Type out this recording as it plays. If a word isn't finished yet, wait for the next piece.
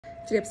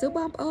เรียบซื้อบ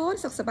อมโอน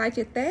สกสบายเจ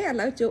เต้แ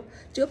ล้ว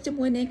จุบจ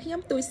มูกเนี่ยขย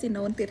มตุยสิน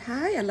นติดท้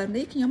ายแล้ว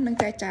นี้ขยมนัง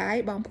ใจ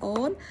บอมโอ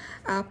น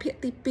เพีย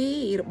ติปี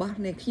หรือบอ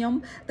เนี่ยขยม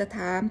แต่ถ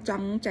ามจั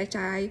งใจ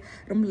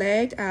รำเล็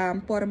ก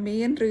ปรมี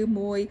นหรือม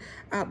วย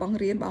บาง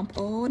เรียนบอมโอ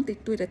นติด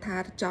ตุยแต่ถา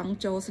มจัง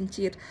โจสัญ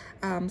ชีต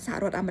สห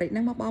รัฐอเมริก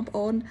นั่งมาบอมโอ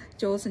น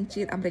โจสัญ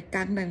ชีตอเมริ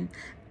กันหนึ่ง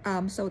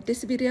so this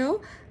video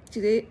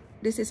today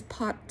this is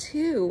part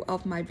 2 of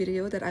my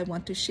video that I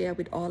want to share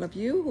with all of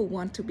you who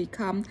want to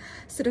become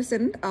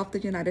citizens of the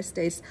United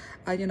States,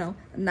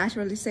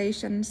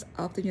 naturalizations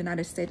of the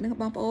United States,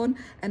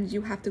 and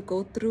you have to go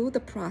through the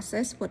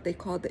process, what they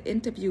call the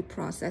interview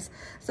process,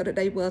 so that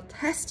they will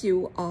test you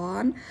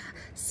on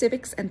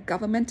civics and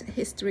government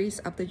histories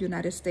of the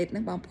United States.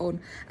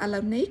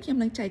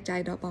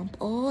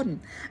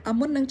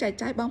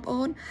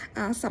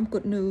 Some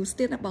good news.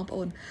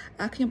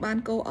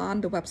 Go on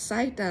the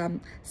website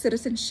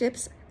citizenship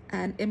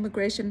and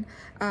immigration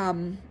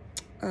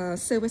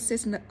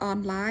services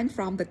online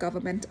from the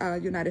government,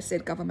 United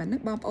States government.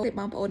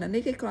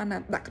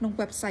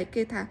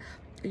 Website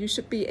you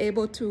should be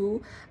able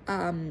to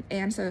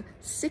answer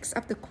 6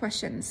 of the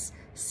questions.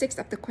 6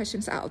 of the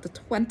questions out of the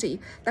 20.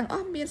 ទាំងអ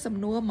ស់មានសំ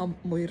ណួរ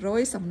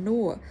100សំ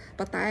ណួរ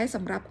ប៉ុន្តែស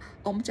ម្រាប់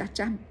អ៊ំចាស់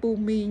ចាស់ពូ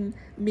មីង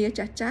មា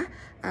ចាស់ចាស់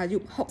អាយុ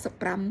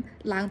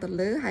65ឡើងទៅ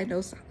លើហើយនៅ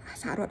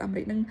សហរដ្ឋអាមេ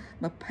រិកនឹង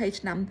20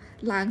ឆ្នាំ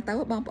ឡើងទៅ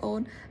បងប្អូ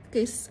ន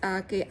គេ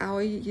ឲ្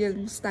យយើង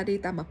study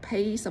តាម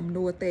20សំ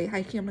ណួរទេហើ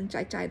យខ្ញុំនឹង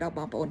ចែកចាយដល់ប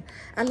ងប្អូន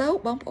ឥឡូវ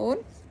បងប្អូន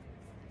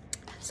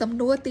សំ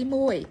ណួរទី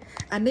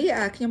1អានេះ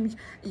ខ្ញុំ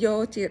យ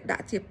កជាដា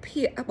ក់ជា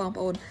ភាគបង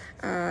ប្អូន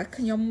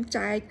ខ្ញុំ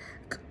ចែក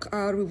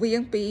រវា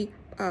ងពី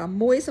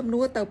1សំ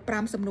ណួរទៅ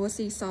5សំណួរ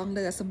ស៊ីសង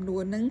លើសំណួ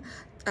រនឹង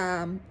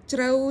ជ្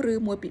រៅឬ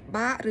មួយពិ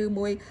បាកឬ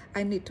មួយ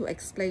I need to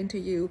explain to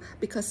you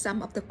because some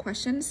of the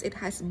questions it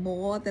has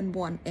more than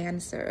one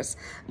answers,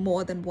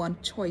 more than one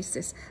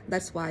choices.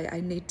 That's why I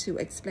need to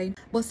explain.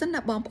 បើសិនណា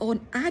បងប្អូន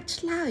អាច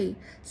ឆ្លើយ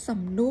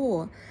សំណួរ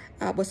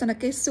បើសិនណា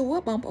គេសួរ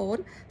បងប្អូន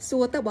សួ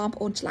រទៅបងប្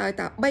អូនឆ្លើយ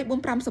តា3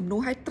 4 5សំណួ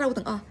រឲ្យត្រូវ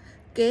ទាំងអស់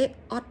គេ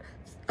អត់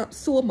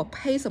សួរ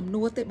20សំ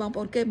ណួរទេបង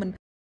ប្អូនគេមិនឥ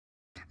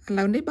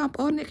ឡូវនេះបងប្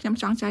អូននេះខ្ញុំ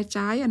ចង់ចែក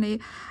ចាយអានេះ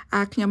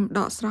ខ្ញុំ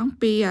ដកស្រង់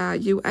ពី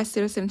US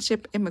citizenship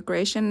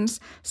immigration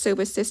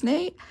services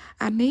នេះ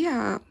អានេះ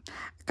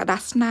กระดา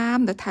ษស្នាម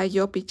ដែលថាយ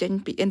កពីចេញ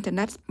ពីអ៊ីនធឺ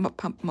ណិត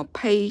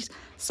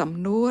20សំ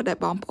ណួរដែល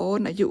បងប្អូន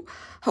អាយុ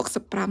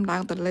65ឡើ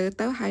ងទៅលើ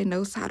ទៅហើយនៅ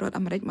សហរដ្ឋ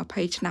អាមេរិក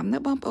20ឆ្នាំណា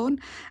បងប្អូន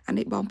អា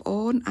នេះបងប្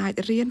អូនអាច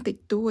រៀនតិច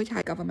តួចហើ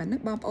យ government ណា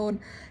បងប្អូន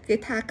គេ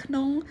ថាក្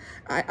នុង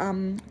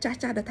ចាស់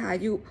ដែលថាអា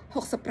យុ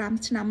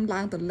65ឆ្នាំឡើ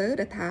ងទៅលើ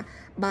ដែលថា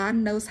បាន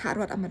នៅសហរ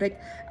ដ្ឋអាមេរិក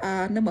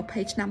នៅ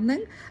20ឆ្នាំហ្នឹ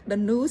ង the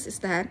news is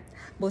that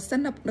បើសិន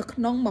នៅក្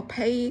នុង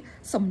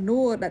20សំ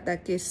ណួរដែល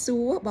គេសួ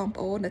របង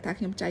ប្អូនដែលថា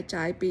ខ្ញុំចែក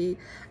ចាយពី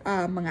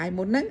មួយថ្ងៃ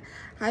មុនហ្នឹង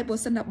ហើយបើ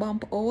សិនណាបង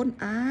ប្អូន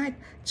អាច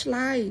ឆ្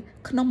លើយ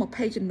ក្នុង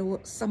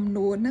20សំ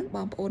ណួរហ្នឹងប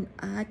ងប្អូន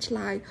អាចឆ្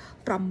លើយ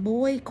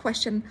6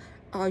 question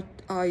ឲ្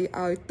យ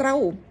ត្រូ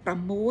វ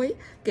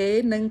6គេ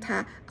នឹងថា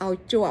ឲ្យ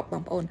ជាប់ប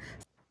ងប្អូន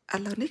ឥ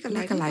ឡូវនេះកន្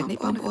លែងនេះ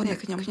បងប្អូន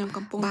ខ្ញុំ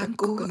កំពុងបាន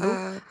គូឲ្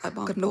យប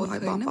ង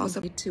ប្អូ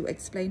ន to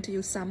explain to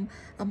you some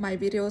of my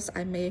videos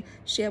I may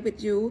share with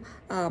you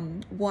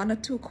 1 or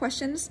 2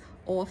 questions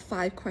or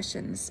 5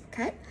 questions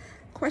okay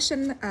question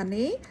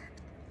នេះ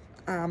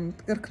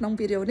ក្នុង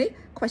video នេះ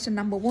question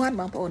number 1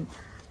 បងប្អូន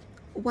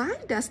why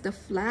does the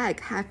flag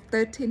have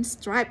 13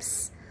 stripes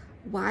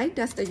why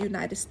does the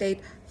United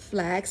States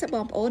flag ប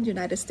ងប្អូន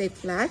United States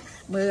flag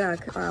មើល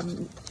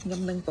ខ្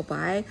ញុំនឹងប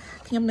បាយ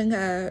ខ្ញុំនឹង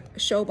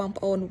show បង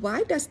ប្អូន why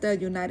does the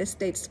United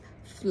States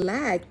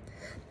flag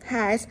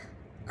has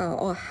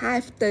or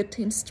have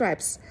 13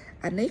 stripes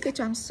អានេះគេ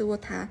ចង់សួរ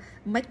ថា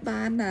មិន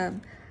បាន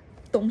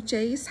ទង់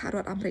ជ័យសហរ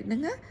ដ្ឋអាមេរិកហ្នឹ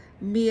ង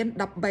មាន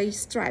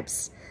13 stripes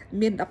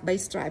មាន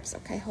 13 stripes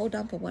okay hold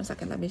on for 1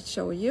 second let me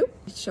show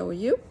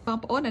you បង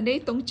ប្អូនអានេះ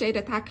ទង់ជ័យ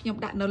ដែលថាខ្ញុំ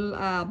ដាក់នៅ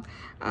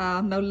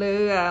លើ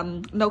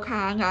នៅ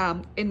ខាង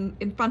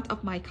in front of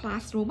my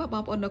classroom ប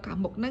ងប្អូននៅខាង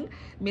មុខហ្នឹង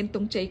មានទ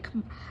ង់ជ័យ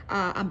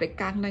អាមេរិ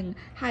កហ្នឹង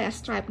ហើយ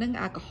stripe ហ្នឹង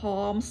ក្រហ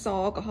មស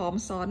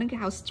ហ្នឹងគេ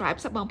ហៅ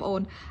stripes បងប្អូ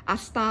ន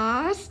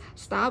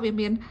star វា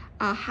មាន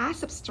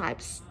50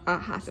 stripes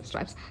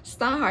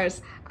stars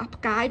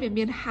ផ្កាយវា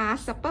មាន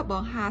50ប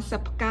ង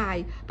50ផ្កាយ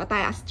ប៉ុន្តែ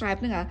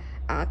stripe ហ្នឹង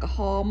ក្រហ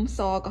ម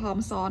ស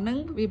ហ្នឹង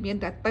វាមាន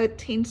តែ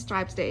13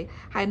 stripes ទេ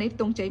ហើយនេះ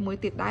ទង់ជ័យមួយ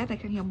ទៀតដែរតែ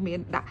ខ្ញុំមាន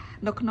ដាក់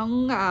នៅក្នុង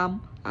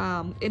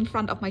in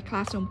front of my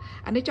classroom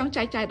អានេះចង់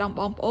ចែកចាយដល់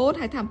បងប្អូន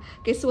ហើយថា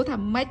គេសួរថា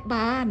ម៉េច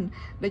បាន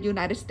the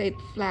United States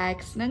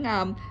flags ហ្នឹង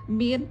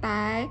មាន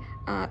តែ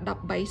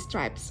13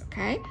 stripes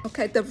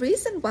okay the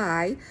reason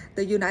why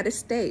the United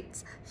States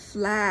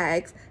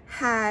flag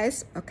has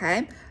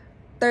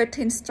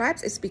 13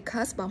 stripes is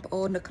because បងប្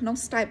អូននៅក្នុង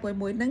stripe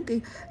មួយហ្នឹងគឺ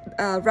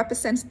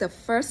represents the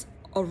first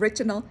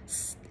original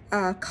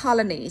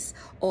colonies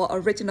or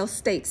original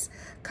states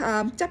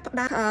ចាប់ផ្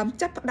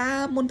ដើ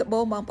មមុនដំបូ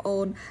ងបងប្អូ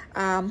ន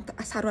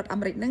សហរដ្ឋអា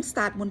មេរិកហ្នឹង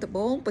start មុនដំ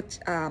បូង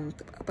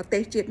ប្រទេ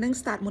សជាតិហ្នឹង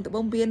start មុនដំ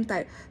បូងមានតែ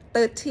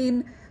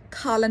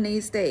13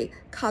 colonies ទេ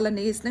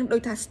colonies ហ្នឹងដូ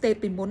ចថា state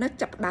ពីមុនណា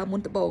ចាប់ផ្ដើមមុ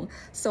នដំបូង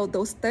so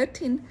those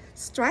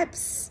 13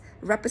 stripes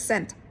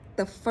represent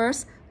the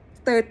first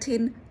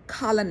 13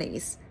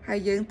 colonies ហើយ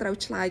យើងត្រូវ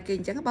ឆ្លើយគេ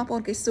អញ្ចឹងបងប្អូ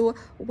នគេសួរ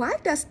why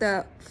does the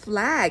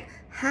flag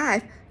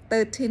have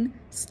 13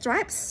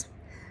 stripes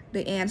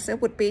the answer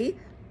would be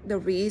the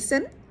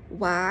reason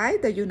why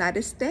the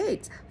United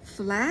States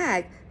flag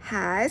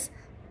has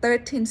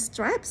 13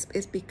 stripes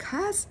is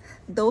because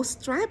those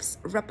stripes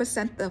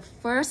represent the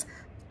first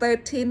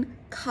 13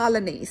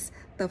 colonies.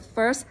 The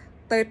first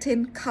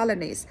 13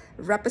 colonies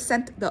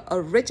represent the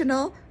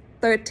original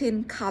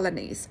 13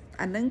 colonies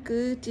អានឹង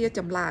គឺជាច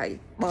ម្លើយ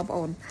បងប្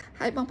អូន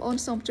ហើយបងប្អូន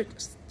សូម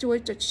ជួយ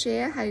ចុច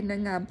share ហើយនឹ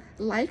ង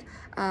like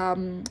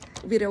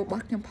វីដេអូរប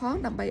ស់ខ្ញុំផង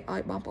ដើម្បីឲ្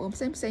យបងប្អូនផ្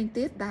សេង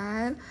ទៀតដែ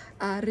ល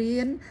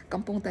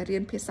កំពុងតែរៀ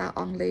នភាសា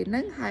អង់គ្លេសហ្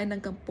នឹងហើយនឹង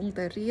កំពុង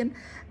តែរៀន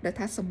ដែល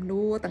ថាសំ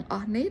ណួរទាំងអ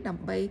ស់នេះដើ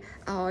ម្បី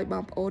ឲ្យប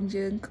ងប្អូន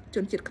យើងជ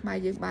នជាតិខ្មែរ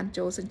យើងបាន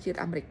ចូលសញ្ជាតិ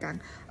អាមេរិកកាំង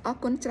អរ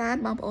គុណច្រើន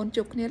បងប្អូន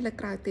ជួបគ្នាលើក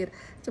ក្រោយទៀត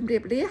ជម្រា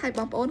បលាហើយ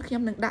បងប្អូនខ្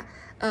ញុំនឹងដាក់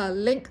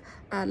link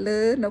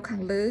លើនៅខា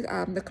ងលើ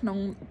នៅក្នុង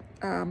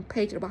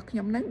page របស់ខ្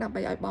ញុំហ្នឹងដើម្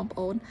បីឲ្យបងប្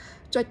អូន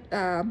ចុច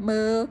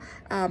មើល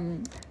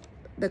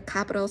the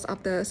capitals of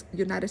the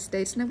United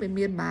States ហ្នឹងវា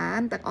មានបា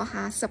នទាំងអស់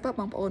50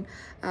បងប្អូន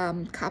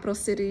capital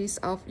cities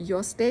of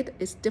your state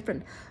is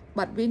different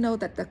but we know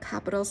that the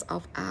capitals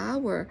of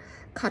our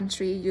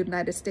country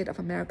United States of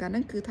America ហ្នឹ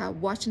ងគឺថា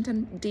Washington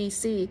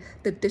DC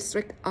the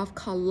District of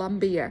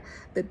Columbia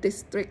the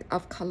District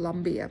of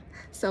Columbia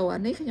so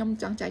នេះខ្ញុំ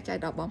ចង់ចែកចាយ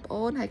ដល់បងប្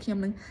អូនហើយខ្ញុំ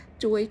នឹង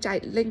ជួយចែក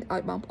link ឲ្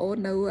យបងប្អូន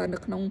នៅ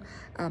ក្នុង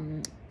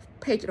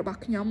page របស់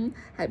ខ្ញុំ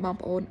ហើយបង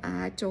ប្អូនអា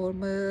ចចូល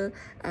មើល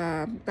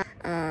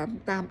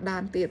តាមដា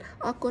នទៀត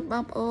អរគុណប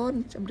ងប្អូន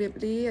ជម្រាប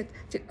លា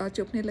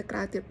ជួបគ្នាលើក្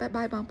រោយទៀតបាយ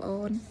បាយបងប្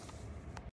អូន